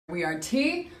We are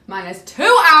T-minus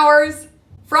 2 hours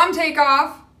from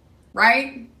takeoff,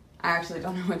 right? I actually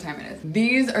don't know what time it is.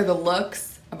 These are the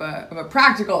looks of a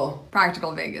practical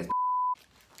Vegas.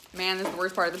 Man, this is the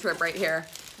worst part of the trip right here.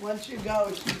 Once you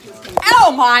go, she's just gonna...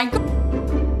 Oh my God.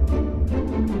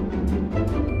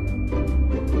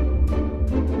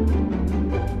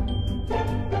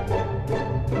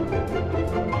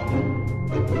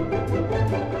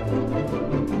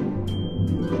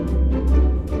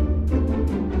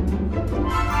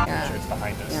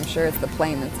 I'm sure it's the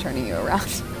plane that's turning you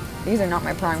around. These are not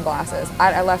my prime glasses.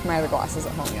 I left my other glasses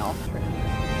at home, y'all.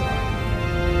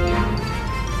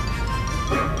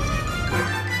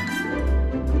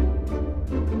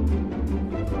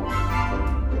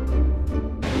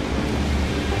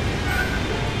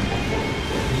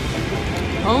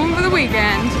 Home for the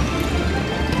weekend.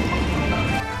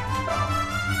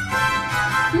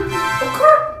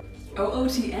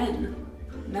 OOTN,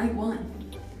 night one.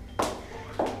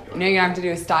 You know you're gonna have to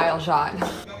do a style shot.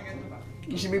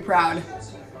 You should be proud.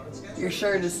 Your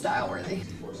shirt is style worthy.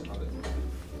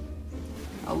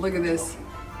 Oh, look at this.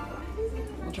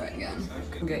 We'll try it again.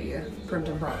 We'll get you primed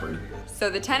and proper. So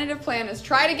the tentative plan is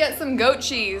try to get some goat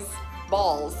cheese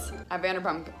balls at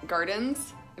Vanderpump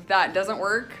Gardens. If that doesn't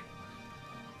work,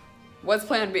 what's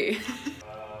plan B?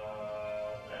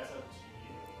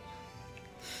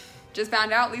 Just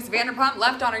found out Lisa Vanderpump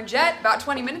left on her jet about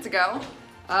 20 minutes ago.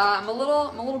 I'm a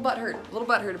little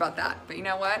butthurt about that. But you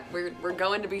know what? We're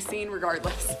going to be seen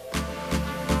regardless.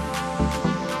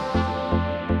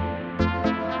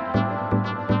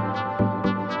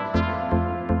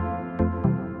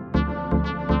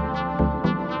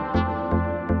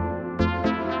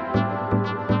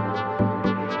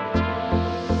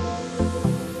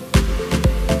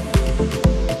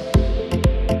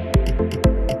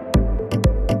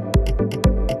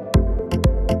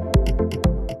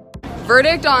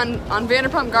 Verdict on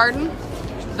Vanderpump Garden,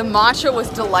 the matcha was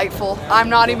delightful. I'm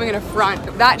not even gonna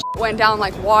front. That went down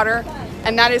like water,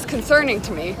 and that is concerning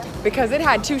to me because it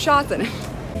had 2 shots in it.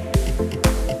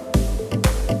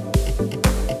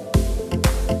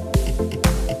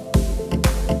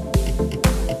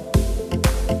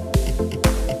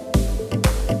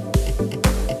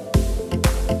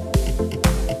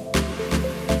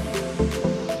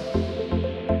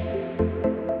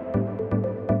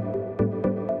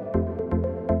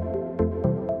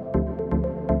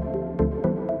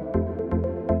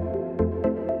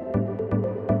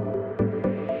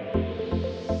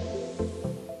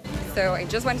 So I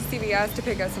just went to CVS to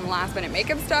pick up some last minute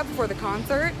makeup stuff before the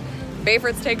concert.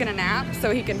 Baefred's taking a nap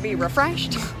so he can be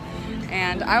refreshed.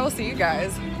 And I will see you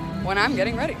guys when I'm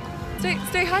getting ready. Stay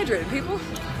hydrated, people.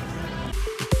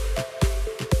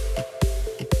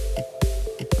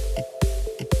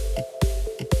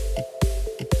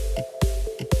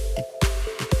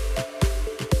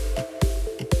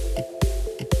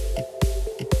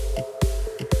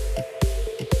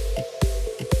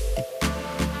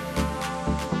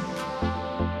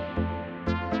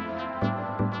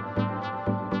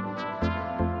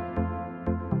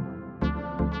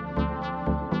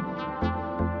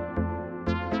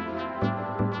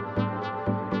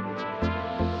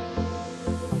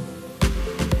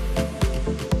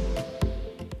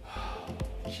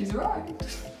 She's arrived.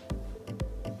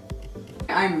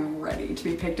 I'm ready to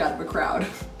be picked out of a crowd.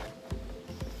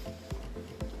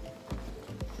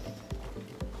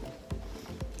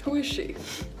 Who is she?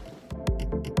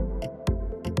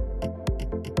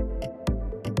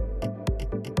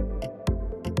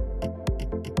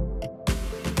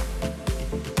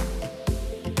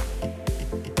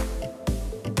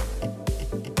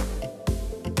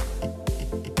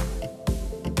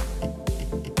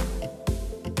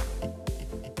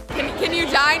 Can you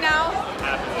die now?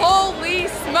 Holy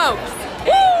smokes!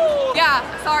 Woo! Yeah,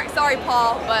 sorry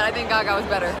Paul, but I think Gaga was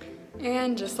better.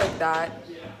 And just like that. I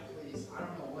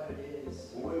don't know what it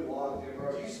is. When we walked in,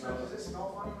 bro, does it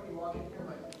smell funny when you walk in here?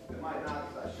 Like, it might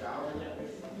not because I showered.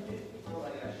 It feels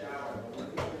like I showered.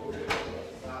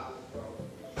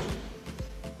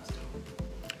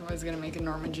 I was gonna make a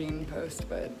Norma Jean post,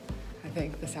 but I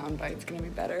think the soundbite's gonna be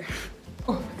better.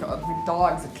 Oh my God, my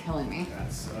dogs are killing me.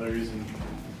 That's another reason.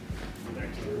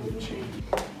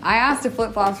 I asked if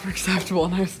flip-flops were acceptable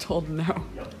and I was told no.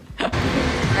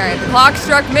 Alright, the clock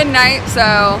struck midnight,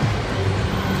 so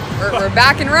we're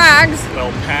back in rags.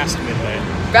 Well, past midnight.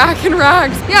 Back in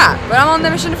rags. Yeah, but I'm on the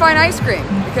mission to find ice cream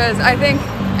because I think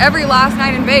every last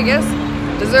night in Vegas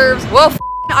deserves, well,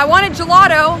 I wanted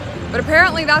gelato, but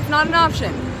apparently that's not an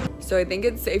option. So I think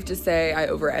it's safe to say I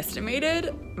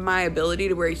overestimated my ability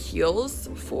to wear heels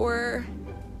for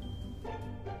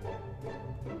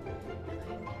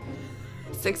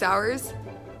 6 hours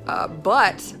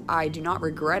but I do not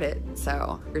regret it.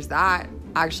 So there's that.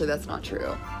 Actually, that's not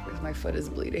true because my foot is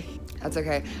bleeding. That's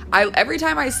okay. Every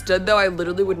time I stood though, I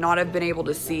literally would not have been able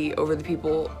to see over the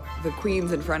people, the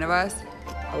queens in front of us.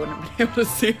 I wouldn't have been able to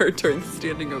see her during the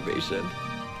standing ovation.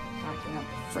 Acting up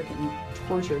freaking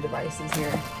torture devices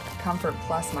here. Comfort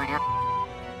plus my ass.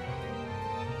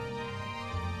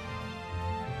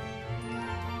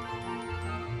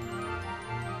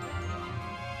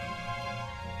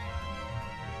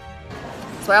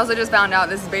 So I also just found out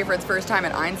this is Baefred's first time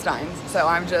at Einstein's, so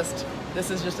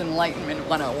this is just enlightenment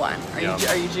 101.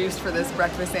 Are you juiced for this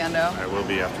breakfast, Ando? I will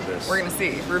be after this. We're gonna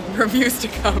see. Reviews to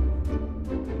come.